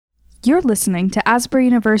You're listening to Asbury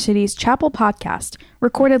University's Chapel Podcast,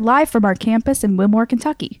 recorded live from our campus in Wilmore,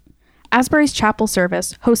 Kentucky. Asbury's Chapel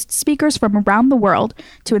service hosts speakers from around the world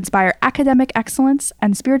to inspire academic excellence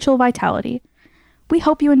and spiritual vitality. We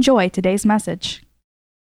hope you enjoy today's message.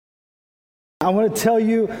 I want to tell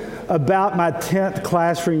you about my 10th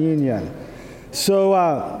class reunion.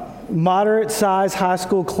 So, moderate-sized high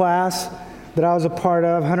school class that I was a part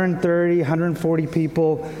of, 130, 140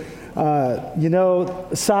 people.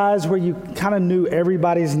 Size where you kind of knew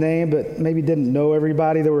everybody's name, but maybe didn't know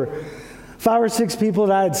everybody. There were 5 or 6 people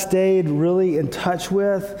that I had stayed really in touch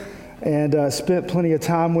with and spent plenty of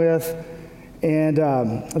time with. And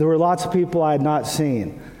there were lots of people I had not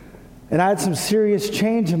seen. And I had some serious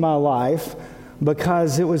change in my life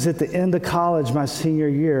because it was at the end of college, my senior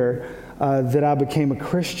year, that I became a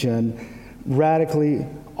Christian, radically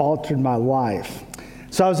altered my life.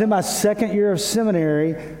 So I was in my second year of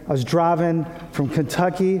seminary. I was driving from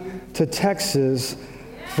Kentucky to Texas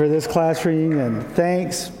for this class reunion.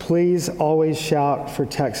 Thanks. Please always shout for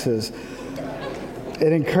Texas.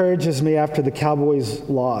 It encourages me after the Cowboys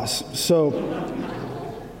loss. So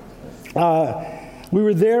we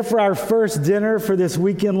were there for our first dinner for this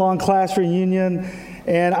weekend-long class reunion,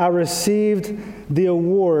 and I received the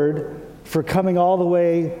award for coming all the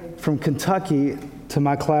way from Kentucky to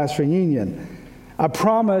my class reunion. I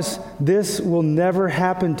promise this will never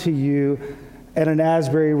happen to you at an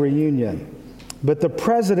Asbury reunion. But the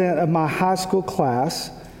president of my high school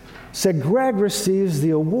class said Greg receives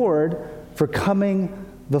the award for coming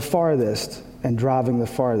the farthest and driving the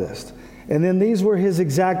farthest. And then these were his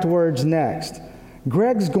exact words next.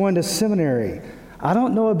 Greg's going to seminary. I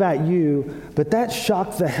don't know about you, but that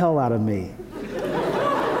shocked the hell out of me.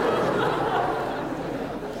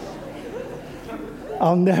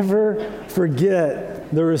 I'll never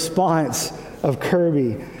forget the response of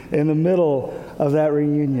Kirby in the middle of that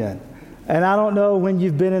reunion. And I don't know when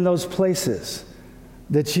you've been in those places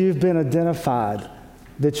that you've been identified,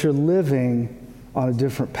 that you're living on a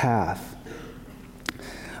different path.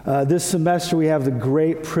 This semester we have the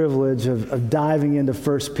great privilege of diving into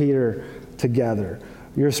 1 Peter together.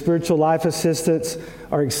 Your spiritual life assistants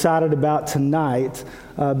are excited about tonight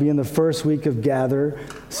being the first week of Gather.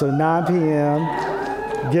 So 9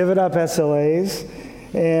 p.m., give it up, SLAs.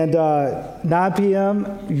 And 9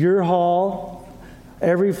 p.m., your hall,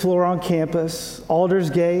 every floor on campus,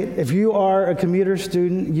 Aldersgate. If you are a commuter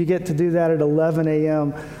student, you get to do that at 11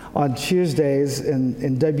 a.m. on Tuesdays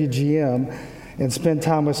in WGM and spend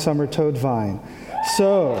time with Summer Toadvine.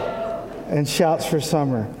 So, and shouts for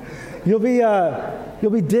Summer. You'll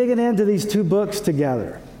be digging into these 2 books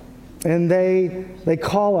together, and they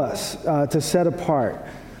call us to set apart.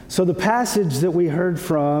 So the passage that we heard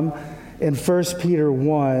from in 1 Peter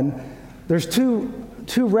 1, there's two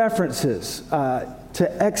references to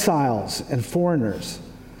exiles and foreigners.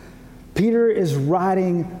 Peter is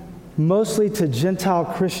writing mostly to Gentile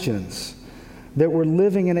Christians that were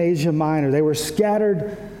living in Asia Minor. They were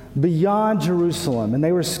scattered beyond Jerusalem, and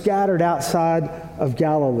they were scattered outside of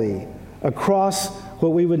Galilee, across what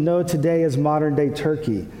we would know today as modern-day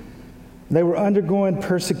Turkey. They were undergoing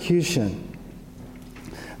persecution.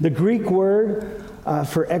 The Greek word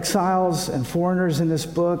for exiles and foreigners in this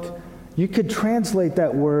book, you could translate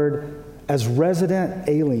that word as resident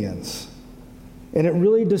aliens. And it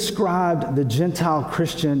really described the Gentile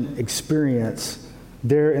Christian experience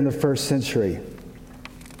there in the first century.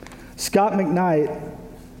 Scott McKnight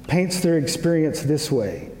paints their experience this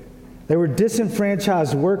way. They were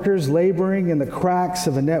disenfranchised workers laboring in the cracks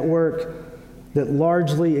of a network that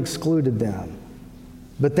largely excluded them.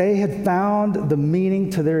 But they had found the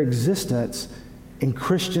meaning to their existence in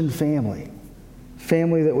Christian family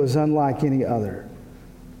that was unlike any other.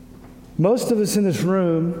 Most of us in this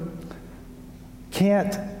room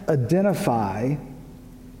can't identify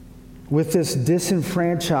with this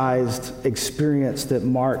disenfranchised experience that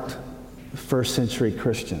marked first century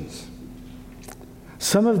Christians.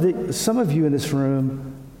 Some of you in this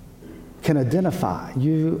room can identify.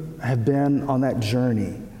 You have been on that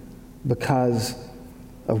journey because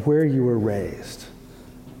of where you were raised.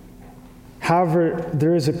 However,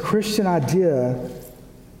 there is a Christian idea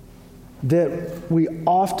that we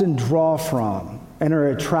often draw from and are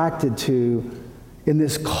attracted to in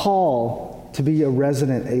this call to be a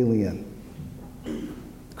resident alien.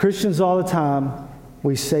 Christians all the time,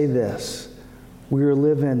 we say this: we are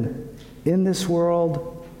living in this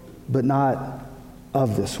world, but not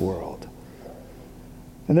of this world.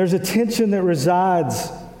 And there's a tension that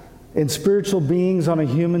resides in spiritual beings on a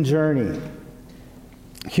human journey,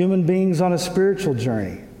 human beings on a spiritual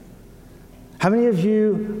journey. How many of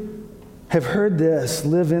you have heard this,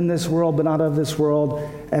 live in this world but not of this world,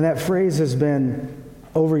 and that phrase has been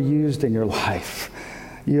overused in your life.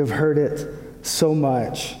 You have heard it so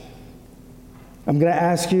much. I'm going to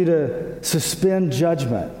ask you to suspend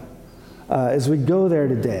judgment as we go there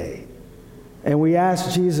today, and we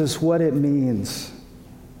ask Jesus what it means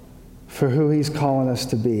for who he's calling us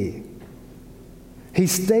to be. He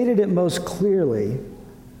stated it most clearly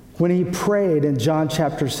when he prayed in John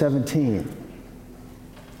chapter 17.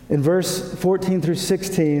 In verse 14 through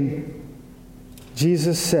 16,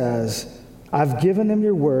 Jesus says, I've given them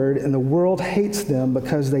your word, and the world hates them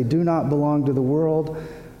because they do not belong to the world,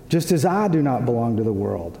 just as I do not belong to the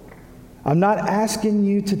world. I'm not asking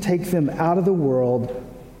you to take them out of the world,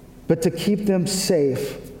 but to keep them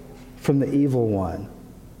safe from the evil one.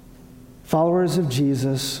 Followers of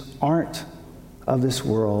Jesus aren't of this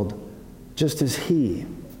world, just as he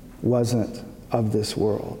wasn't of this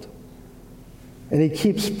world. And he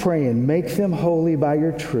keeps praying, make them holy by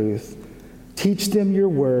your truth. Teach them your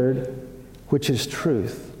word, which is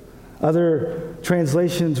truth. Other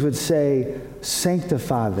translations would say,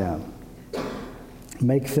 sanctify them.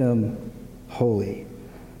 Make them holy.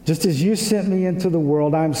 Just as you sent me into the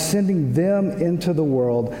world, I'm sending them into the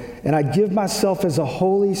world, and I give myself as a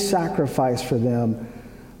holy sacrifice for them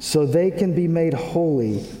so they can be made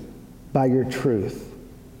holy by your truth.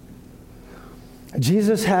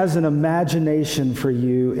 Jesus has an imagination for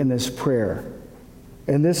you in this prayer.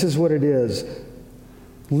 And this is what it is.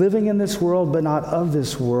 Living in this world but not of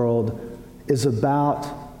this world is about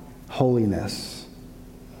holiness.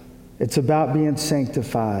 It's about being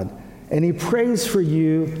sanctified. And he prays for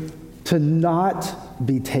you to not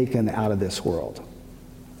be taken out of this world.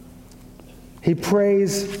 He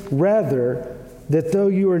prays rather that though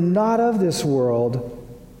you are not of this world,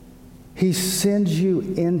 he sends you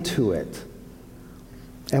into it.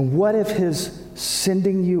 And what if his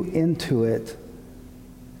sending you into it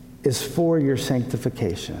is for your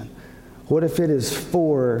sanctification? What if it is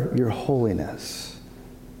for your holiness?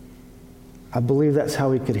 I believe that's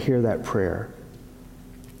how we could hear that prayer.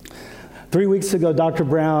 3 weeks ago, Dr.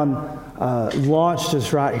 Brown launched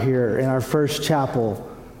us right here in our first chapel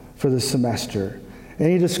for the semester. And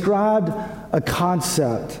he described a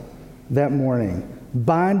concept that morning,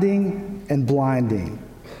 binding and blinding,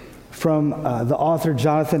 from the author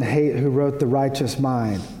Jonathan Haidt, who wrote The Righteous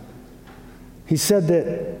Mind. He said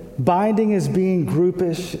that binding is being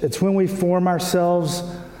groupish. It's when we form ourselves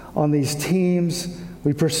on these teams.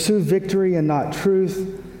 We pursue victory and not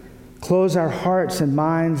truth, close our hearts and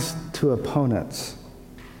minds to opponents.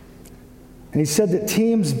 And he said that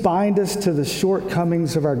teams bind us to the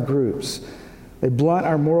shortcomings of our groups. They blunt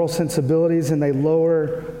our moral sensibilities and they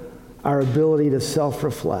lower our ability to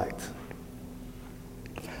self-reflect.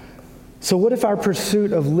 So what if our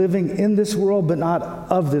pursuit of living in this world but not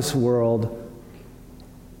of this world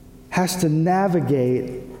has to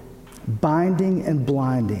navigate binding and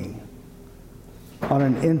blinding on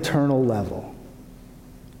an internal level?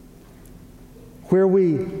 Where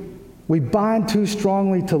we bind too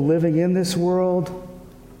strongly to living in this world,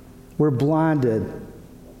 we're blinded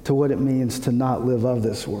to what it means to not live of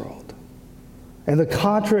this world. And the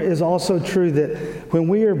contra is also true, that when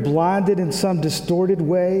we are blinded in some distorted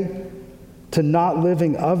way to not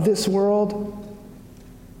living of this world,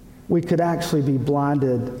 we could actually be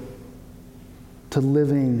blinded to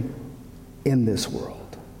living in this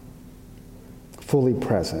world, fully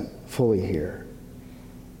present, fully here.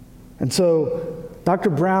 And so Dr.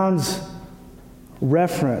 Brown's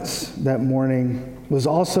reference that morning was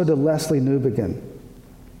also to Lesslie Newbigin.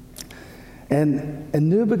 And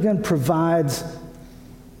Newbigin provides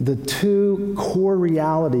the two core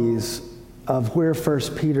realities of where 1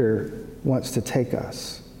 Peter wants to take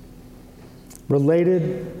us,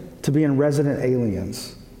 related to being resident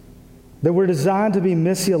aliens. That we're designed to be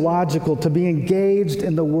missiological, to be engaged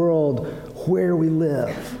in the world where we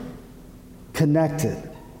live, connected.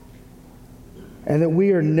 And that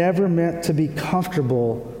we are never meant to be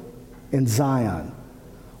comfortable in Zion,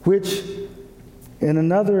 which in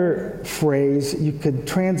another phrase you could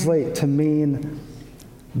translate to mean,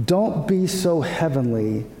 don't be so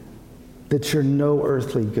heavenly that you're no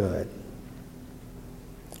earthly good.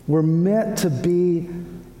 We're meant to be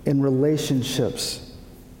in relationships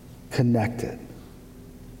connected.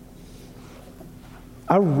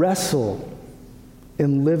 I wrestle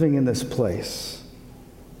in living in this place.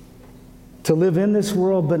 To live in this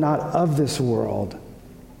world but not of this world.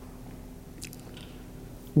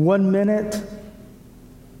 1 minute,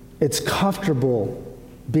 it's comfortable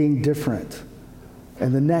being different.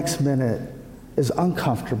 And the next minute is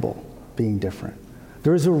uncomfortable being different.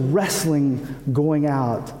 There is a wrestling going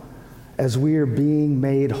out as we are being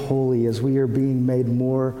made holy, as we are being made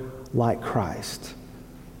more like Christ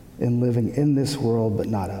in living in this world but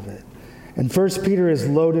not of it. And 1 Peter is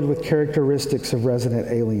loaded with characteristics of resident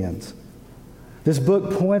aliens. This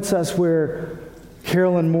book points us where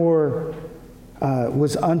Carolyn Moore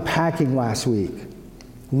was unpacking last week,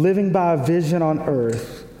 living by a vision on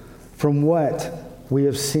earth from what we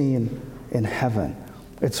have seen in heaven.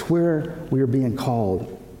 It's where we are being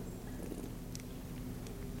called.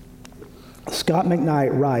 Scott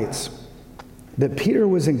McKnight writes that Peter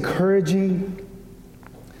was encouraging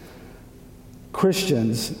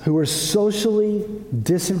Christians who were socially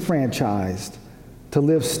disenfranchised to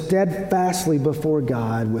live steadfastly before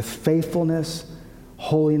God with faithfulness,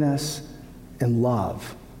 holiness, and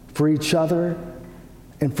love for each other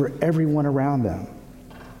and for everyone around them.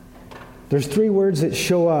 There's 3 words that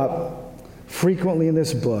show up frequently in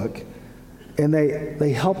this book, and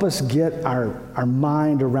they help us get our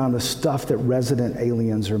mind around the stuff that resident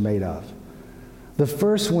aliens are made of. The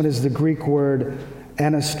first one is the Greek word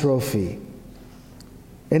anastrophe.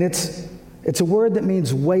 And it's a word that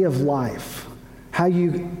means way of life, how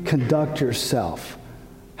you conduct yourself,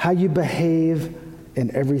 how you behave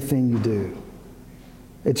in everything you do.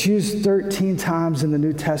 It's used 13 times in the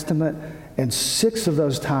New Testament, and 6 of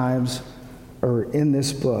those times are in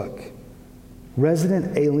this book.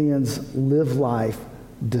 Resident aliens live life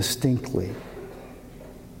distinctly.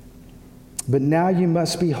 But now you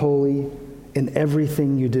must be holy in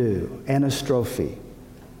everything you do. Anastrophe.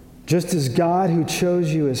 Just as God who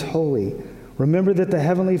chose you is holy, remember that the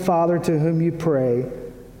Heavenly Father to whom you pray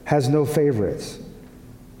has no favorites.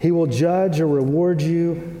 He will judge or reward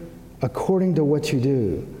you according to what you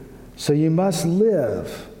do. So you must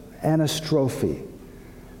live, anastrophe,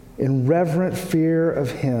 in reverent fear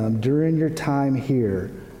of Him during your time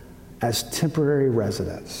here as temporary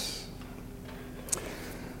residents.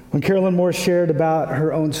 When Carolyn Moore shared about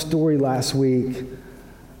her own story last week,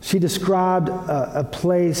 she described a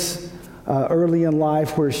place early in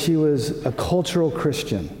life where she was a cultural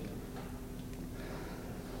Christian.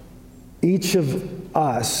 Each of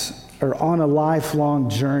us are on a lifelong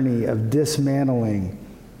journey of dismantling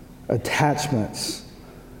attachments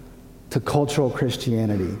to cultural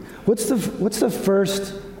Christianity. What's the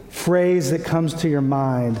first phrase that comes to your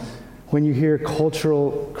mind when you hear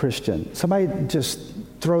cultural Christian? Somebody just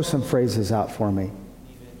throw some phrases out for me.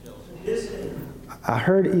 I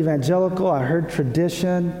heard evangelical, I heard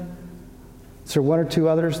tradition. Is there 1 or 2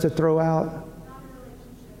 others to throw out?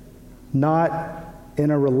 Not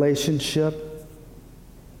in a relationship.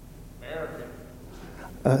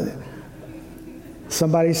 American.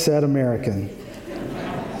 Somebody said American.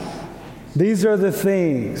 These are the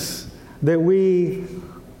things that we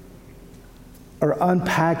are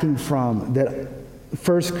unpacking from that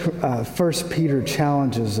First Peter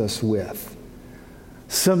challenges us with.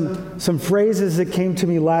 Some phrases that came to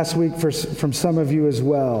me last week from some of you as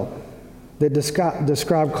well that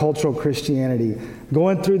describe cultural Christianity.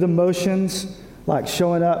 Going through the motions, like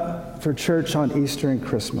showing up for church on Easter and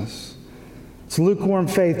Christmas. It's lukewarm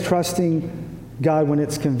faith, trusting God when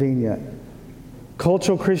it's convenient.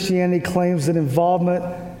 Cultural Christianity claims that involvement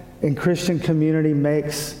in Christian community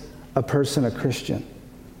makes a person a Christian.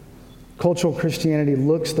 Cultural Christianity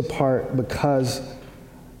looks the part because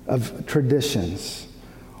of traditions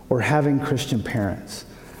or having Christian parents.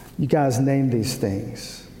 You guys name these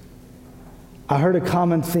things. I heard a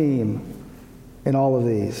common theme in all of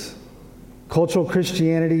these. Cultural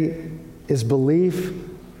Christianity is belief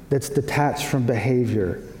that's detached from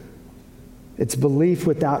behavior. It's belief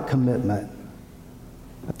without commitment.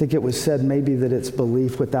 I think it was said maybe that it's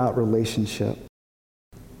belief without relationship.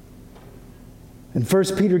 And 1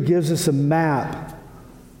 Peter gives us a map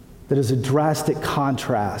that is a drastic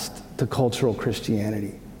contrast to cultural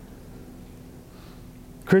Christianity.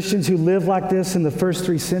 Christians who lived like this in the first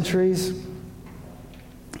 3 centuries,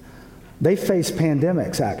 they faced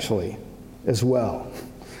pandemics actually as well.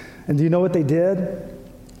 And do you know what they did?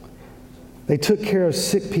 They took care of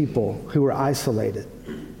sick people who were isolated.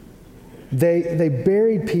 They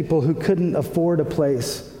buried people who couldn't afford a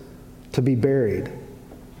place to be buried.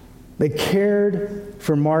 They cared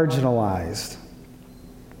for marginalized.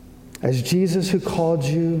 As Jesus who called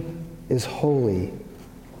you is holy,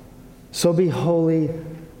 so be holy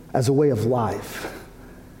as a way of life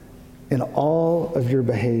in all of your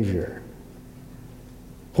behavior.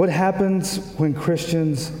 What happens when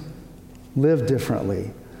Christians live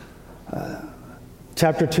differently?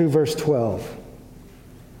 Chapter 2, verse 12.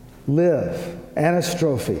 Live,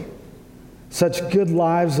 anastrophe, such good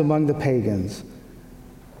lives among the pagans,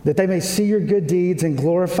 that they may see your good deeds and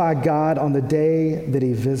glorify God on the day that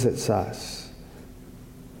He visits us.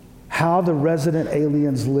 how the resident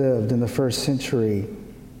aliens lived in the first century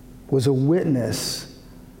was a witness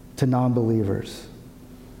to non-believers.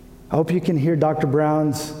 I hope you can hear Dr.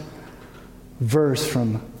 Brown's verse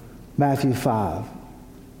from Matthew 5.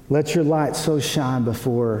 Let your light so shine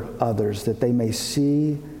before others that they may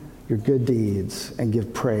see your good deeds and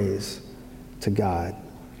give praise to God.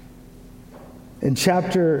 In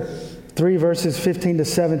chapter 3, verses 15 to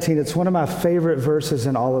 17, it's one of my favorite verses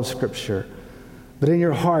in all of Scripture. But in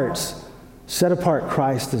your hearts, set apart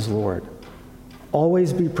Christ as Lord.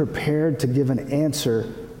 Always be prepared to give an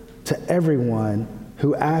answer to everyone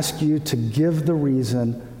who asks you to give the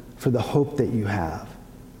reason for the hope that you have.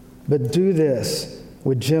 But do this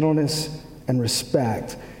with gentleness and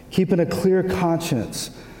respect, keeping a clear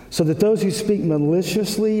conscience, so that those who speak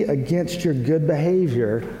maliciously against your good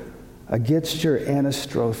behavior, against your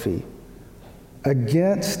anastrophe,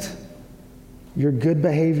 against your good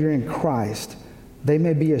behavior in Christ, they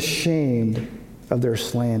may be ashamed of their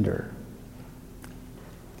slander.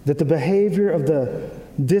 That the behavior of the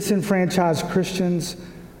disenfranchised Christians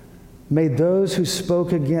made those who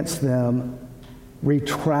spoke against them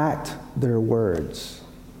retract their words.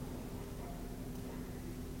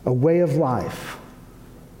 A way of life.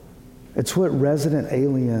 It's what resident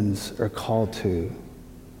aliens are called to.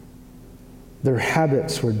 Their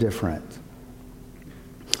habits were different.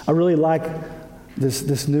 I really like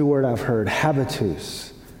this new word I've heard,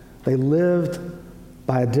 habitus. They lived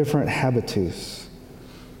by a different habitus.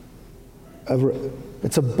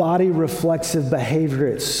 It's a body-reflexive behavior.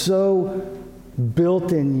 It's so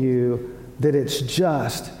built in you that it's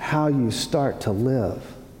just how you start to live.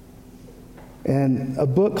 In a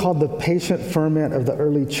book called The Patient Ferment of the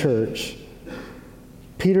Early Church,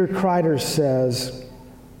 Peter Kreider says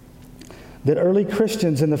that early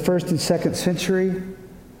Christians in the 1st and 2nd century,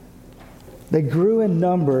 they grew in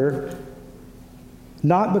number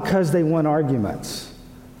not because they won arguments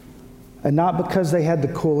and not because they had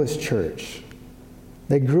the coolest church.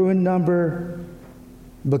 They grew in number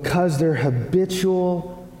because their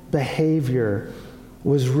habitual behavior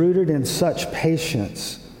was rooted in such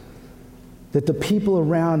patience that the people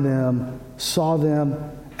around them saw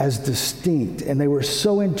them as distinct, and they were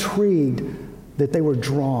so intrigued that they were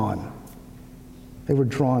drawn. They were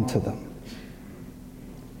drawn to them.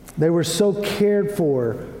 They were so cared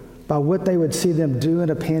for by what they would see them do in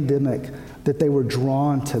a pandemic that they were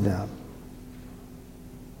drawn to them.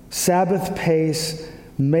 Sabbath pace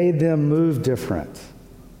made them move different.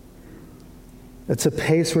 It's a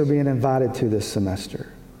pace we're being invited to this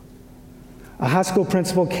semester. A high school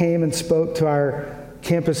principal came and spoke to our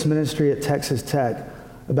campus ministry at Texas Tech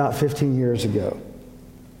about 15 years ago.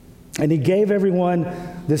 And he gave everyone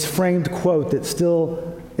this framed quote that's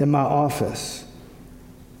still in my office.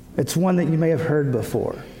 It's one that you may have heard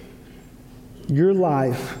before. Your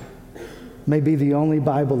life may be the only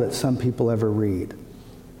Bible that some people ever read.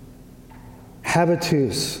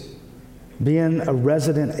 Habitus, being a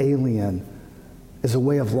resident alien, is a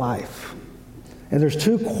way of life. And there's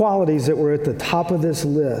two qualities that were at the top of this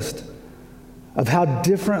list of how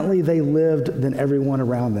differently they lived than everyone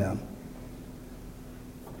around them.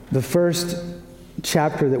 The first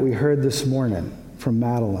chapter that we heard this morning from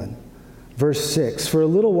Madeline, verse 6, for a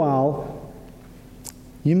little while,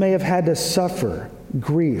 you may have had to suffer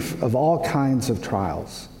grief of all kinds of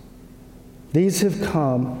trials. These have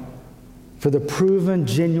come for the proven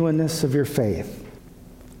genuineness of your faith.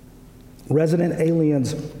 Resident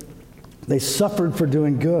aliens, they suffered for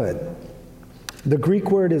doing good. The Greek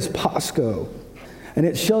word is pascho, and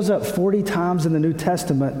it shows up 40 times in the New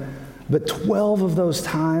Testament, but 12 of those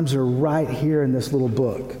times are right here in this little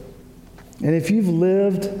book. And if you've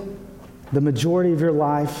lived the majority of your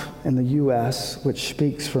life in the U.S., which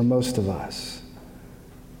speaks for most of us,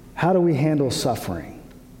 how do we handle suffering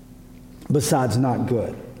besides not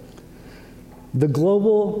good? The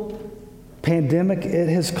global pandemic, it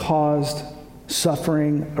has caused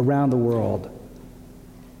suffering around the world.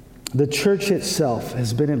 The church itself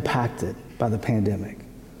has been impacted by the pandemic.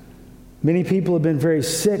 Many people have been very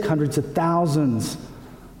sick. Hundreds of thousands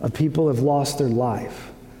of people have lost their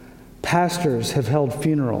life. Pastors have held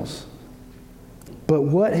funerals. But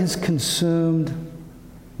what has consumed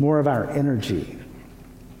more of our energy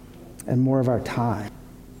and more of our time?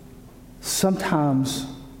 Sometimes,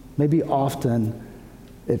 maybe often,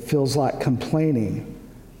 it feels like complaining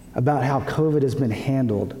about how COVID has been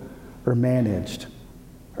handled or managed,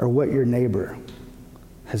 or what your neighbor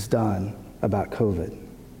has done about COVID.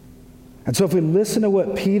 And so if we listen to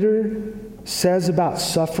what Peter says about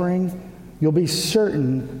suffering, you'll be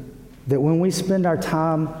certain that when we spend our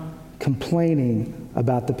time complaining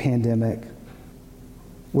about the pandemic,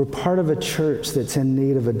 we're part of a church that's in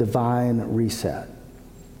need of a divine reset.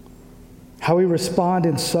 How we respond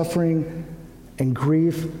in suffering and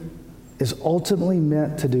grief is ultimately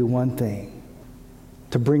meant to do one thing: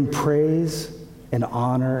 to bring praise and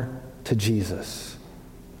honor to Jesus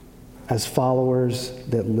as followers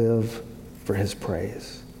that live for his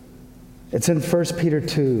praise. It's in 1 Peter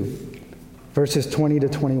 2, verses 20 to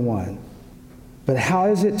 21. But how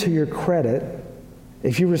is it to your credit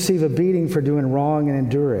if you receive a beating for doing wrong and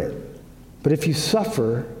endure it? But if you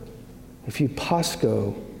suffer, if you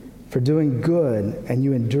pasco for doing good and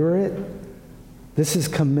you endure it, this is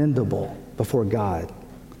commendable before God.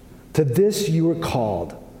 To this you were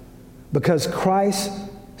called, because Christ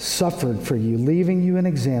suffered for you, leaving you an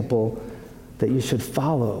example that you should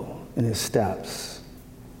follow in his steps.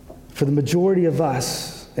 For the majority of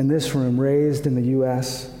us in this room raised in the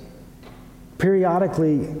U.S.,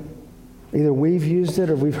 periodically, either we've used it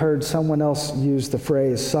or we've heard someone else use the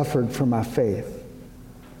phrase, suffered for my faith.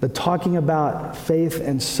 But talking about faith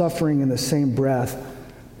and suffering in the same breath,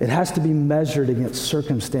 it has to be measured against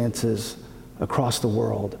circumstances across the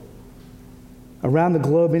world. Around the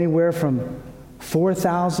globe, anywhere from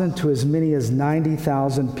 4,000 to as many as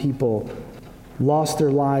 90,000 people lost their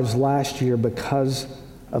lives last year because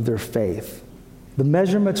of their faith. The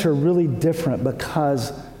measurements are really different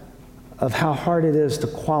because of how hard it is to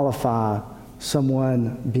qualify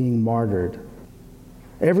someone being martyred.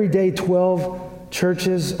 Every day, 12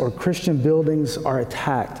 churches or Christian buildings are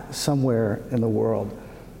attacked somewhere in the world.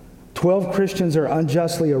 12 Christians are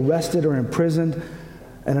unjustly arrested or imprisoned,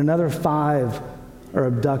 and another 5 are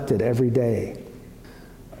abducted every day.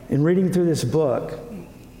 In reading through this book,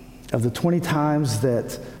 of the 20 times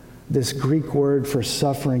that this Greek word for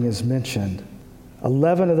suffering is mentioned,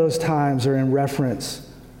 11 of those times are in reference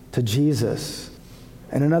to Jesus,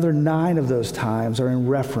 and another 9 of those times are in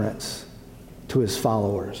reference to his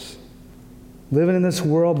followers. Living in this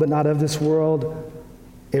world, but not of this world,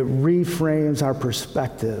 it reframes our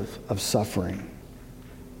perspective of suffering.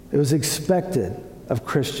 It was expected of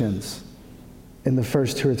Christians in the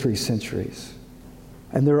first 2 or 3 centuries.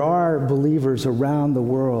 And there are believers around the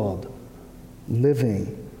world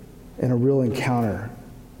living in a real encounter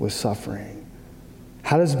with suffering.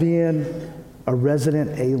 How does being a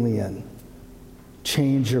resident alien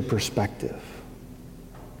change your perspective?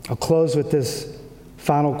 I'll close with this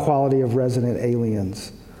final quality of resident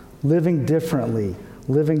aliens: living differently,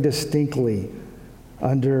 living distinctly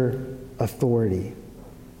under authority.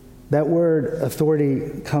 That word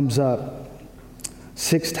authority comes up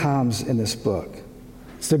 6 times in this book.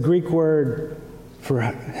 It's the Greek word for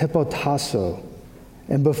hypotasso.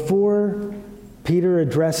 And before Peter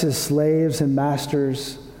addresses slaves and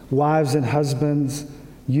masters, wives and husbands,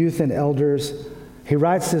 youth and elders, he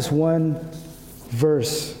writes this one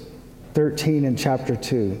verse, 13 in chapter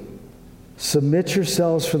 2. Submit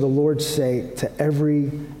yourselves for the Lord's sake to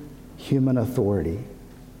every human authority.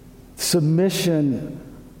 Submission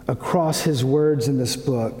across his words in this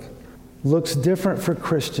book looks different for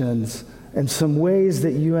Christians in some ways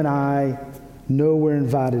that you and I know we're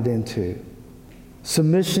invited into.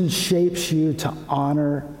 Submission shapes you to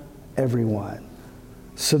honor everyone.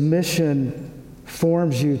 Submission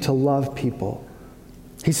forms you to love people.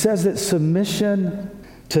 He says that submission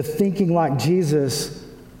to thinking like Jesus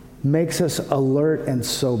makes us alert and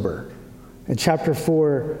sober. In chapter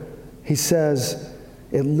 4, he says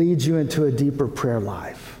it leads you into a deeper prayer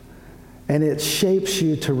life, and it shapes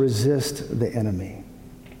you to resist the enemy.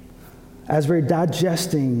 As we're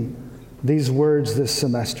digesting these words this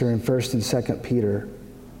semester in 1st and 2nd Peter,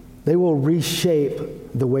 they will reshape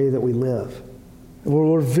the way that we live. It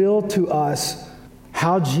will reveal to us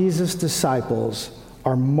how Jesus' disciples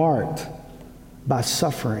are marked by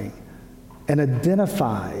suffering and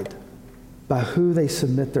identified by who they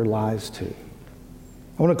submit their lives to.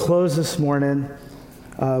 I want to close this morning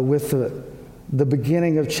with the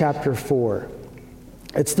beginning of chapter 4.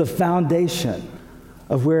 It's the foundation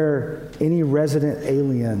of where any resident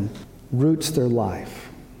alien roots their life.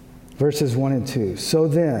 Verses 1 and 2. So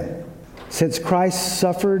then, since Christ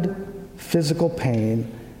suffered physical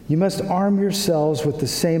pain, you must arm yourselves with the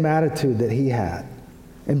same attitude that he had,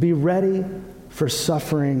 and be ready for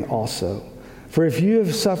suffering also. For if you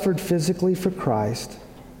have suffered physically for Christ,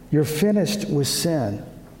 you're finished with sin.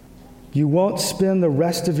 You won't spend the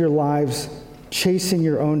rest of your lives chasing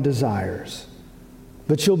your own desires,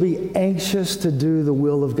 but you'll be anxious to do the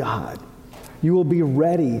will of God. You will be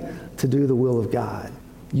ready to do the will of God.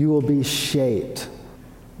 You will be shaped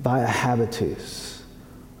by a habitus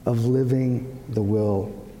of living the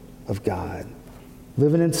will of God,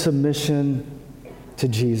 living in submission to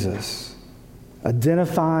Jesus.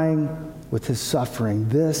 identifying with his suffering.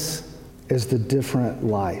 This is the different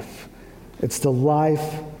life. It's the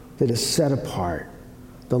life that is set apart,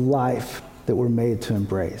 the life that we're made to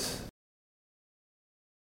embrace.